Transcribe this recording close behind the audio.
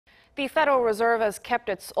The Federal Reserve has kept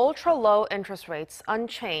its ultra-low interest rates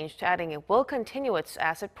unchanged, adding it will continue its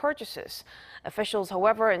asset purchases. Officials,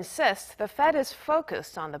 however, insist the Fed is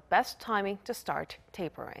focused on the best timing to start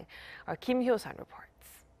tapering. Our Hyo-sun reports.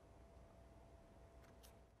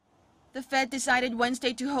 The Fed decided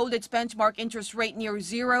Wednesday to hold its benchmark interest rate near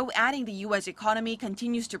zero, adding the U.S. economy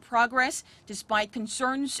continues to progress despite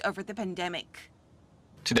concerns over the pandemic.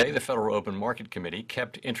 Today, the Federal Open Market Committee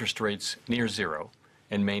kept interest rates near zero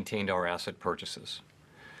and maintained our asset purchases.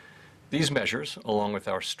 These measures, along with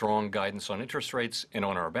our strong guidance on interest rates and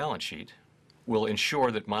on our balance sheet, will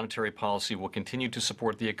ensure that monetary policy will continue to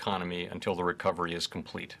support the economy until the recovery is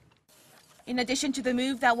complete. In addition to the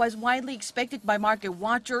move that was widely expected by market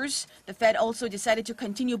watchers, the Fed also decided to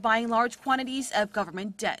continue buying large quantities of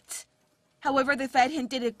government debt. However, the Fed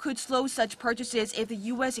hinted it could slow such purchases if the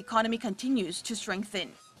U.S. economy continues to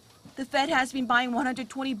strengthen. The Fed has been buying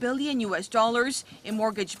 $120 billion in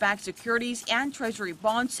mortgage-backed securities and Treasury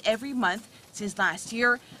bonds every month since last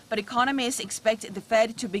year, but economists expect the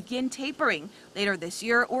Fed to begin tapering later this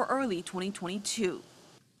year or early 2022.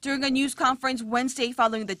 During a news conference Wednesday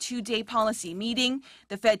following the two-day policy meeting,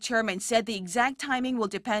 the Fed chairman said the exact timing will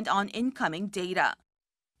depend on incoming data.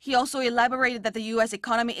 He also elaborated that the U.S.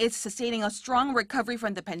 economy is sustaining a strong recovery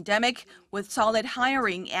from the pandemic with solid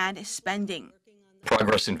hiring and spending.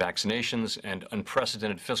 Progress in vaccinations and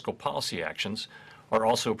unprecedented fiscal policy actions are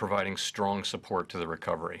also providing strong support to the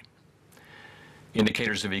recovery.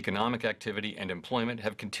 Indicators of economic activity and employment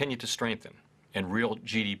have continued to strengthen, and real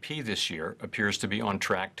GDP this year appears to be on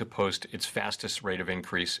track to post its fastest rate of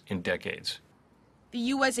increase in decades. The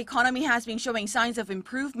U.S. economy has been showing signs of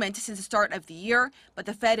improvement since the start of the year, but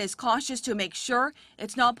the Fed is cautious to make sure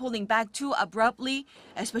it's not pulling back too abruptly,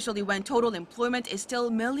 especially when total employment is still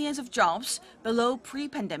millions of jobs below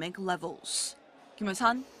pre-pandemic levels.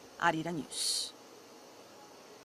 Hyo-sun, Arirang News.